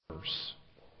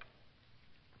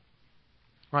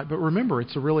Right? But remember,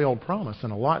 it's a really old promise,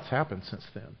 and a lot's happened since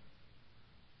then.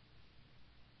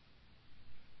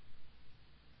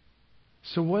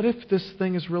 So what if this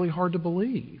thing is really hard to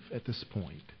believe at this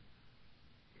point?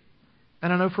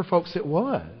 And I know for folks it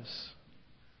was.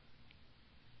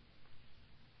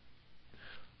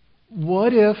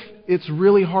 What if it's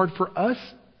really hard for us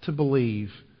to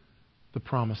believe the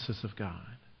promises of God?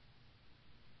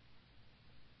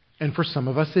 And for some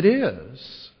of us it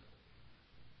is.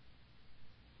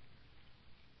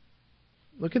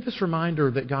 Look at this reminder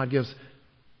that God gives.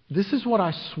 This is what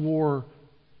I swore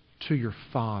to your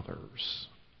fathers.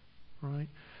 Right?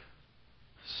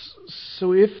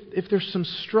 So if there's some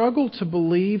struggle to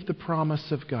believe the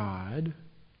promise of God,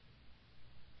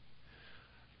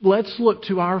 let's look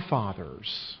to our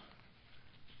fathers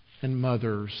and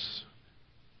mothers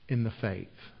in the faith.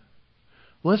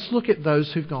 Let's look at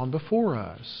those who've gone before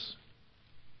us.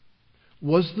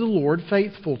 Was the Lord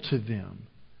faithful to them?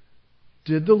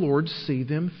 Did the Lord see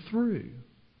them through?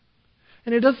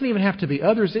 And it doesn't even have to be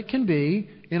others. It can be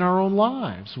in our own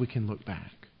lives. We can look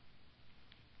back.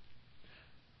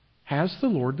 Has the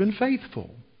Lord been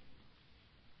faithful?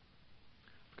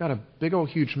 I've got a big old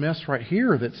huge mess right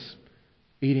here that's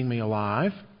eating me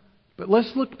alive. But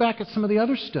let's look back at some of the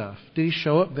other stuff. Did He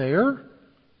show up there?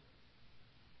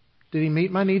 Did He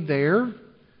meet my need there?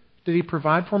 Did He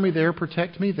provide for me there,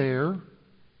 protect me there?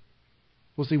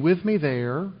 Was He with me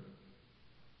there?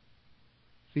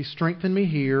 Did He strengthen me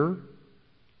here?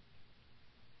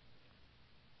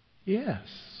 Yes.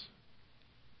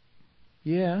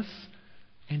 Yes.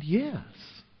 And yes.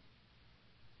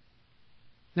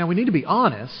 Now we need to be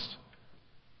honest,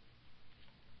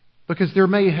 because there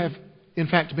may have, in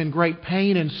fact, been great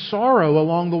pain and sorrow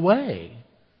along the way.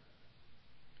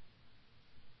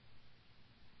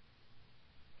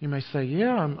 You may say,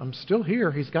 yeah, I'm still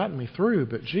here. He's gotten me through,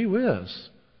 but gee whiz.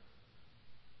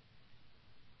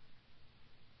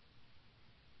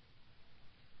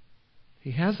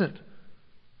 He hasn't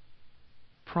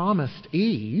promised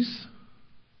ease.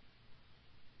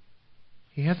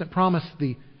 He hasn't promised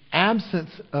the absence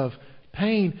of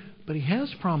pain, but He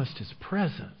has promised His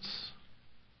presence.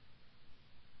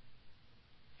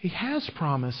 He has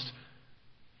promised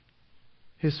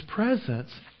His presence,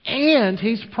 and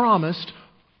He's promised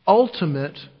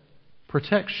ultimate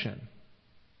protection.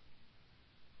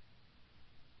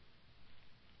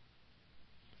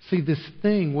 See, this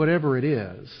thing, whatever it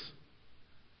is,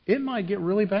 it might get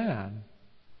really bad.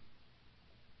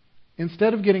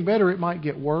 Instead of getting better, it might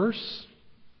get worse.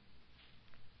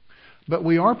 But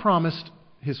we are promised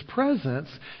His presence,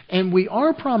 and we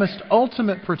are promised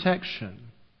ultimate protection.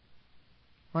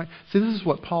 Right? See, this is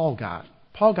what Paul got.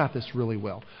 Paul got this really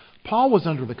well. Paul was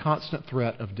under the constant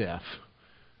threat of death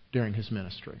during his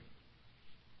ministry.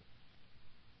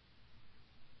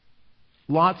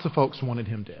 Lots of folks wanted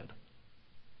him dead.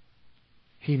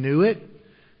 He knew it,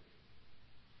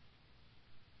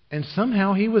 and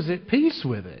somehow he was at peace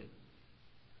with it.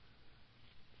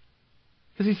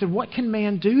 Because he said, what can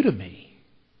man do to me?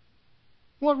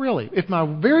 What really? If my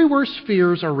very worst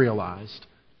fears are realized,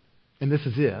 and this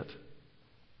is it,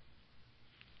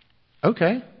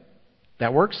 okay,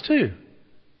 that works too.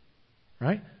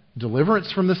 Right?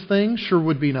 Deliverance from this thing sure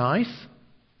would be nice.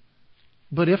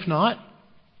 But if not,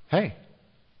 hey,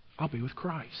 I'll be with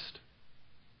Christ.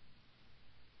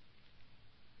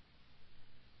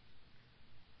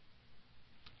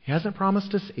 He hasn't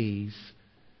promised us ease,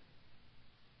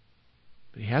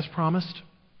 but He has promised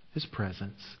His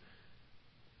presence,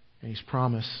 and He's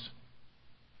promised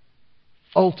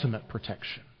ultimate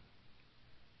protection.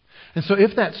 And so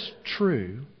if that's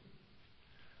true,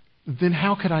 then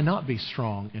how could I not be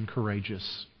strong and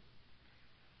courageous?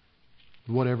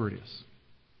 Whatever it is.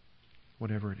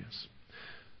 Whatever it is.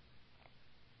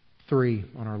 3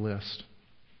 on our list.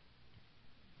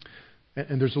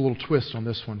 And there's a little twist on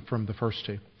this one from the first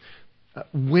 2.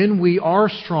 When we are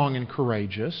strong and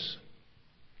courageous,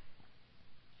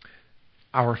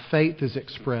 our faith is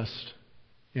expressed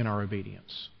in our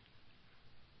obedience.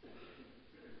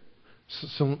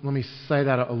 So let me say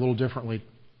that a little differently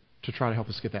to try to help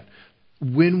us get that.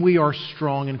 When we are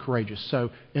strong and courageous.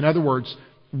 So, in other words,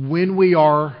 when we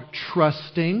are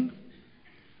trusting,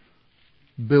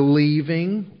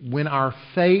 believing, when our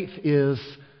faith is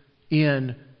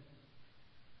in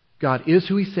God is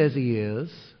who He says He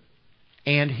is,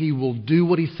 and He will do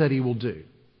what He said He will do.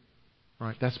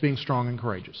 Right? That's being strong and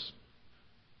courageous.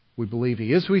 We believe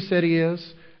He is who He said He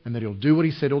is, and that He'll do what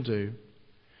He said He'll do.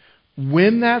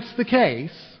 When that's the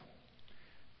case,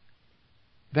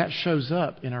 that shows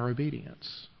up in our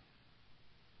obedience.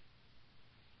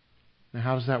 Now,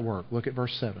 how does that work? Look at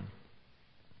verse 7.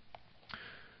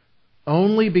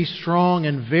 Only be strong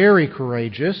and very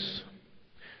courageous,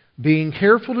 being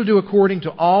careful to do according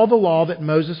to all the law that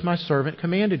Moses my servant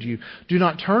commanded you. Do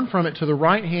not turn from it to the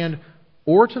right hand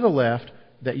or to the left,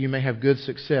 that you may have good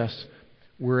success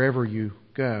wherever you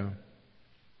go.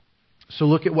 So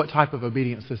look at what type of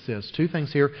obedience this is. Two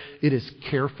things here. It is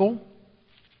careful.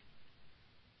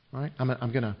 Right?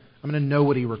 I'm going to know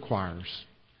what He requires.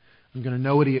 I'm going to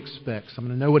know what He expects. I'm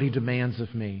going to know what He demands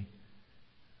of me.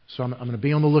 So I'm going to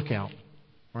be on the lookout.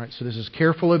 All right? So this is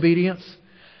careful obedience.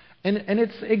 And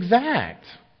it's exact.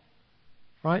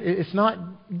 Right? It's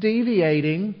not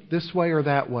deviating this way or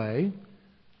that way.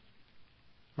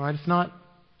 Right? It's not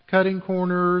cutting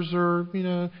corners or,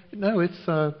 no,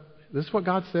 it's this is what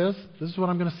God says. This is what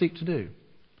I'm going to seek to do.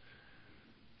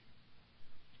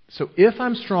 So if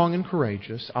I'm strong and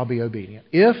courageous, I'll be obedient.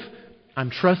 If I'm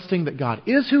trusting that God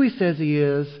is who He says He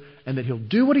is and that He'll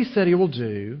do what He said He will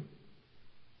do,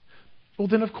 well,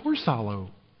 then of course I'll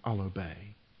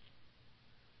obey.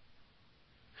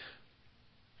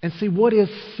 And see, what is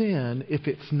sin if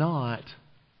it's not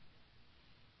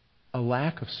a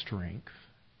lack of strength,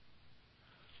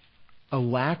 a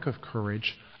lack of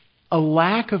courage, a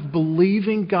lack of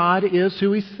believing God is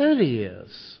who He said He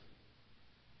is?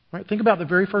 Right? Think about the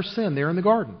very first sin there in the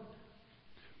garden.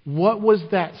 What was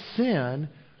that sin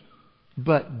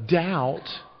but doubt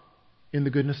in the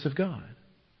goodness of God?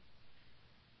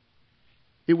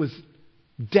 It was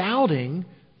doubting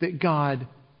that God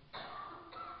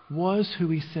was who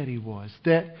He said He was,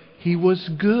 that He was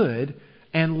good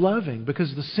and loving.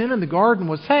 Because the sin in the garden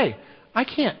was, hey, I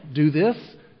can't do this.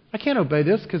 I can't obey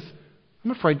this because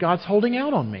I'm afraid God's holding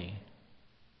out on me.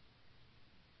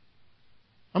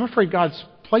 I'm afraid God's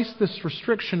placed this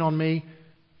restriction on me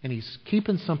and He's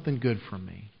keeping something good from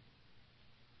me.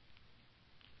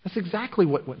 That's exactly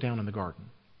what went down in the garden.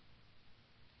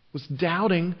 Was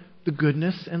doubting the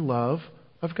goodness and love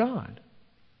of God.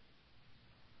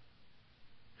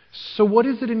 So what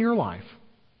is it in your life?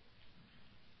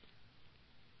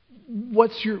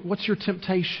 What's your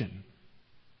temptation?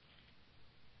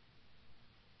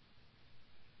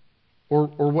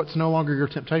 Or what's no longer your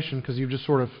temptation because you've just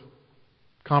sort of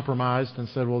compromised and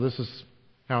said, well, this is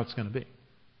how it's going to be.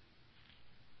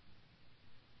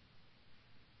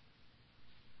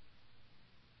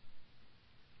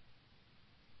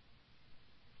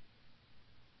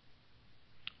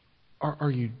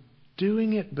 Are you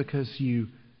doing it because you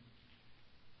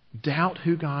doubt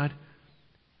who God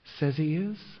says He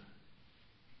is?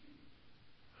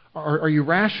 Are you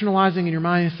rationalizing in your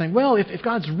mind and saying, well, if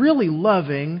God's really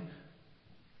loving,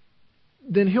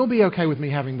 then He'll be okay with me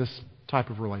having this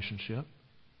type of relationship?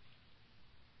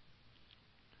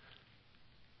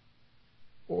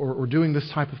 Or doing this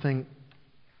type of thing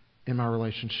in my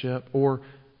relationship? Or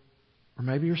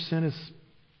maybe your sin is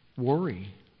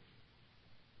worry.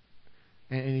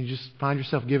 And you just find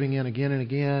yourself giving in again and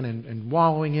again and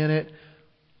wallowing in it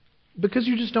because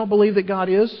you just don't believe that God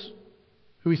is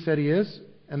who He said He is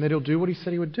and that He'll do what He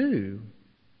said He would do.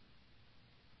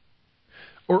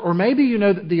 Or maybe you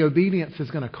know that the obedience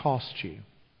is going to cost you.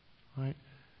 Right?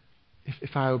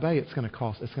 If I obey, it's going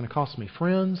to cost me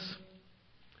friends.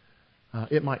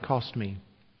 It might cost me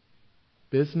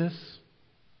business.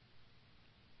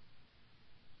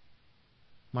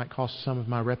 Might cost some of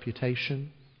my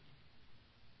reputation.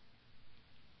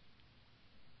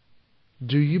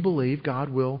 Do you believe God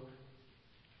will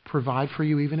provide for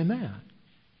you even in that?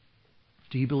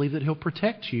 Do you believe that He'll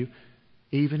protect you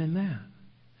even in that?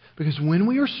 Because when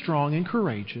we are strong and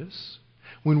courageous,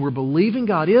 when we're believing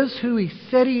God is who He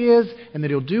said He is and that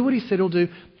He'll do what He said He'll do,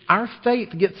 our faith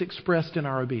gets expressed in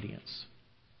our obedience.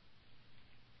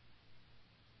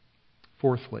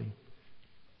 Fourthly,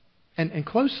 and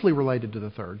closely related to the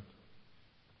third,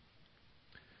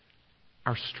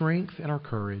 our strength and our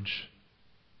courage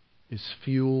is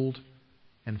fueled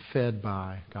and fed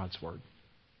by God's Word.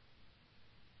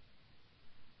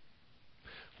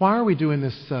 Why are we doing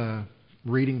this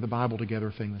reading the Bible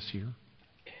together thing this year?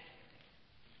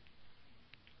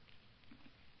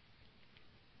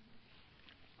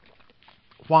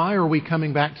 Why are we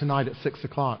coming back tonight at 6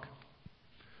 o'clock?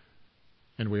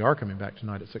 And we are coming back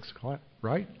tonight at 6 o'clock,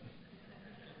 right?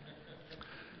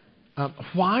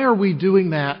 Why are we doing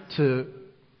that to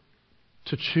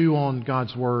chew on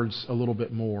God's words a little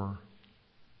bit more?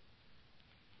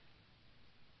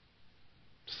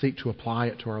 Seek to apply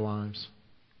it to our lives.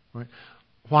 Right?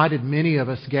 Why did many of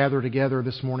us gather together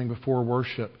this morning before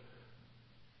worship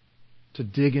to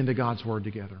dig into God's Word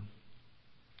together?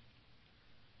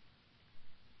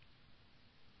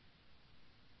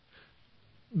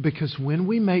 Because when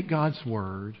we make God's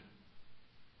Word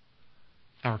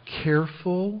our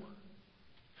careful,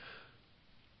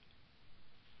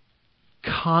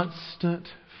 constant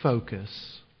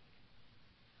focus,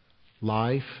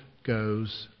 life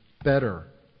goes better.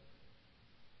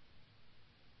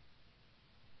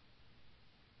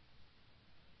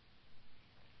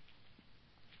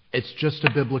 It's just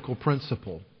a biblical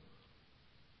principle.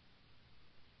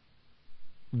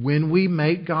 When we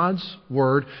make God's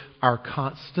Word our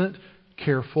constant,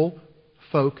 careful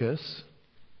focus,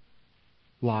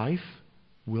 life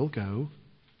will go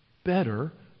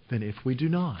better than if we do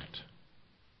not.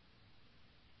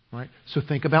 Right? So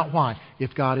think about why.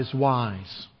 If God is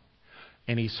wise,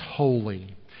 and He's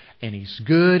holy, and He's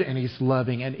good, and He's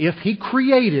loving, and if He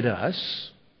created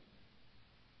us,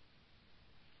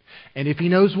 and if He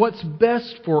knows what's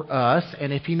best for us,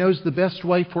 and if He knows the best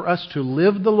way for us to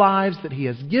live the lives that He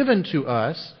has given to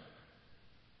us,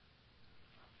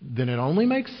 then it only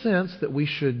makes sense that we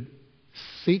should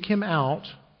seek Him out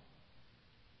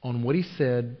on what He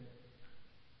said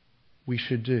we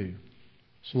should do.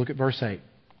 So look at verse 8.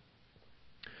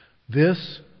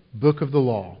 This book of the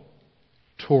law,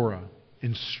 Torah,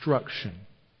 instruction,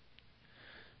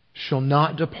 shall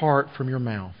not depart from your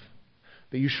mouth,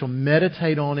 but you shall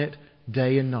meditate on it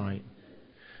day and night,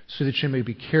 so that you may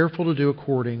be careful to do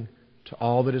according to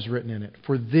all that is written in it.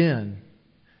 For then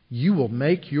you will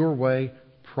make your way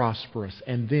prosperous,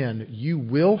 and then you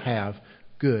will have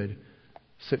good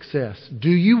success. Do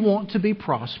you want to be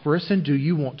prosperous, and do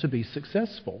you want to be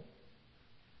successful?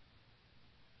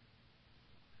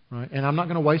 Right? And I'm not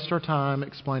going to waste our time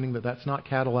explaining that that's not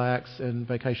Cadillacs and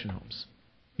vacation homes.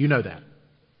 You know that.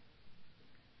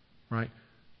 Right?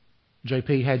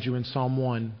 JP had you in Psalm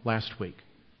 1 last week.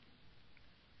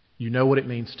 You know what it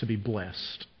means to be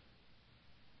blessed.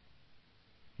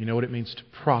 You know what it means to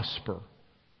prosper.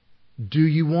 Do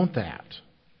you want that?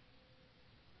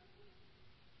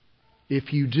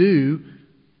 If you do,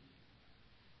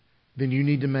 then you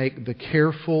need to make the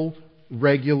careful,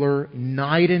 regular,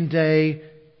 night and day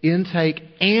intake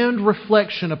and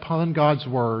reflection upon God's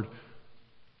Word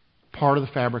part of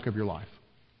the fabric of your life.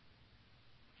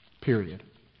 Period.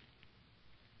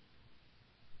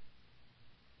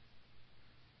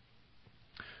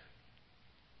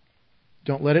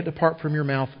 Don't let it depart from your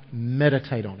mouth.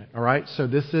 Meditate on it. All right? So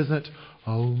this isn't,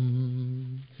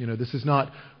 this is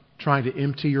not trying to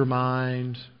empty your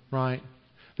mind. Right?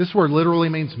 This word literally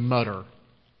means mutter.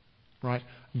 Right?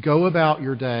 Go about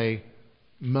your day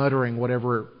muttering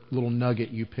whatever little nugget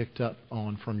you picked up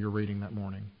on from your reading that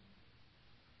morning.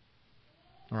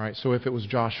 All right? So if it was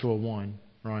Joshua 1,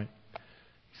 right?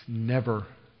 He's never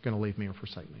going to leave me or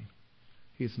forsake me.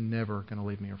 He's never going to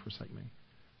leave me or forsake me.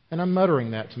 And I'm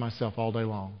muttering that to myself all day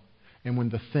long. And when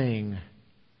the thing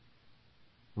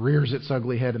rears its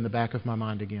ugly head in the back of my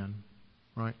mind again,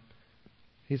 right?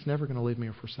 He's never going to leave me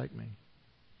or forsake me.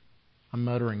 I'm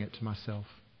muttering it to myself.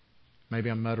 Maybe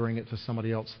I'm muttering it to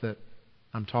somebody else that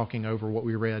I'm talking over what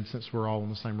we read since we're all on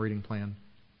the same reading plan.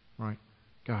 Right?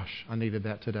 Gosh, I needed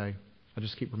that today. I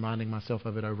just keep reminding myself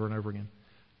of it over and over again.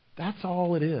 That's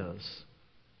all it is.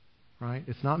 Right?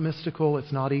 It's not mystical.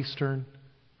 It's not Eastern.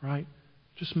 Right?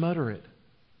 Just mutter it.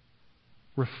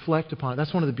 Reflect upon it.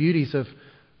 That's one of the beauties of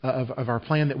our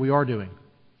plan that we are doing.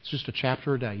 It's just a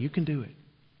chapter a day. You can do it.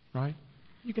 Right?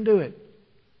 You can do it.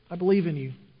 I believe in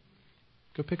you.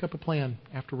 Go pick up a plan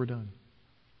after we're done.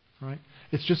 Right?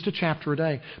 It's just a chapter a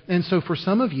day. And so for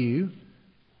some of you,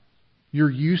 you're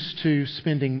used to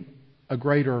spending a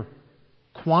greater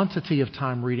quantity of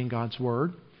time reading God's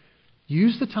Word.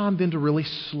 Use the time then to really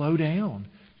slow down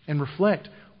and reflect.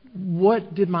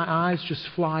 What did my eyes just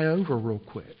fly over real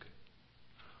quick?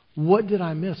 What did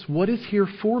I miss? What is here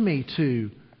for me to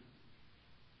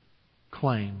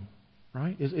claim?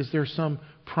 Right? Is there some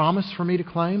promise for me to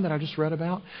claim that I just read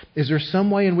about? Is there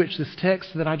some way in which this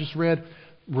text that I just read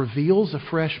reveals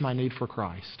afresh my need for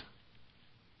Christ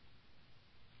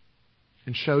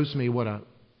and shows me what a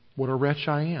wretch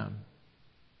I am?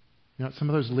 You know, some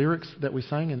of those lyrics that we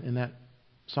sang in that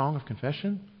song of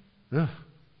confession,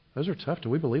 those are tough. Do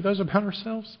we believe those about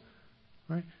ourselves?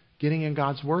 Right? Getting in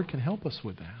God's Word can help us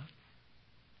with that.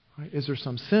 Right? Is there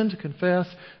some sin to confess?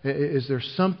 Is there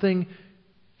something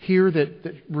here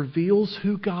that reveals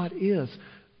who God is?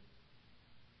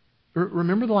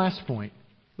 Remember the last point,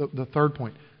 the third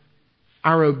point.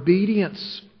 Our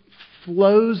obedience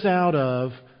flows out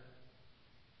of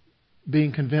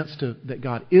being convinced that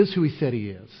God is who He said He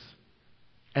is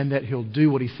and that He'll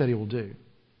do what He said He will do.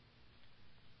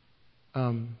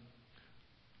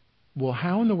 Well,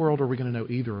 how in the world are we going to know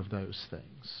either of those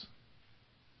things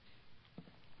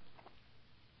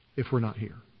if we're not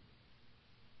here?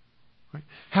 Right?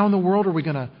 How in the world are we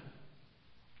going to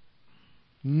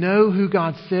know who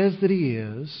God says that He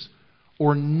is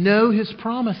or know His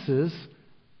promises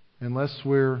unless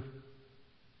we're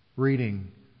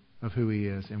reading of who He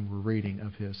is and we're reading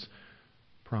of His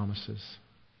promises.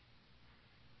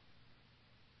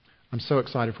 I'm so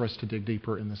excited for us to dig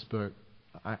deeper in this book.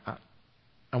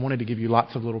 I wanted to give you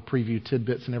lots of little preview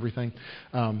tidbits and everything,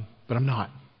 but I'm not.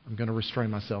 I'm going to restrain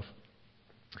myself.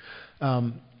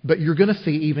 But you're going to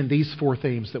see even these four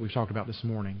themes that we've talked about this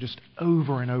morning, just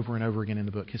over and over and over again in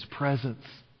the book. His presence.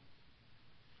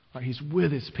 Right? He's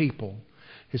with His people.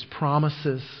 His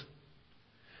promises.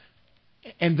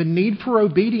 And the need for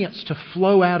obedience to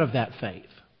flow out of that faith.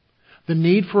 The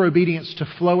need for obedience to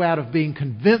flow out of being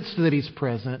convinced that He's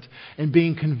present and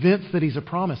being convinced that He's a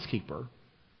promise keeper.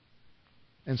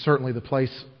 And certainly the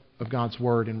place of God's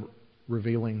Word in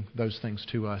revealing those things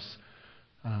to us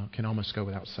can almost go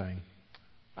without saying.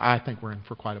 I think we're in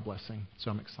for quite a blessing, so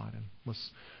I'm excited.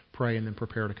 Let's pray and then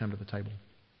prepare to come to the table.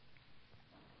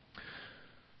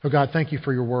 Oh God, thank You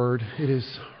for Your Word. It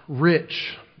is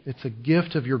rich. It's a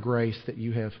gift of Your grace that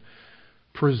You have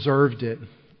preserved it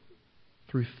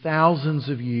through thousands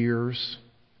of years,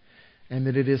 and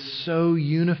that it is so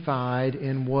unified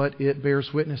in what it bears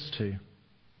witness to.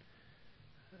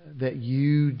 That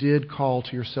You did call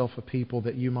to Yourself a people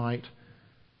that You might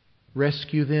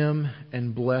rescue them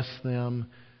and bless them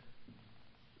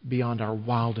beyond our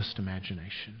wildest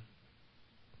imagination.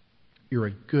 You're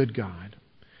a good God.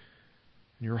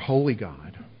 And You're a holy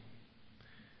God.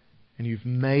 And You've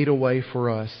made a way for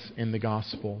us in the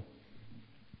gospel.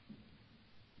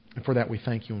 And for that we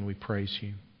thank You and we praise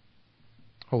You.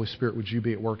 Holy Spirit, would You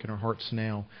be at work in our hearts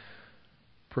now,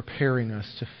 preparing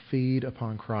us to feed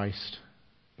upon Christ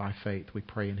by faith. We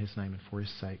pray in His name and for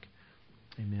His sake.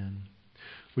 Amen.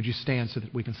 Would you stand so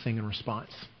that we can sing in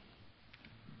response?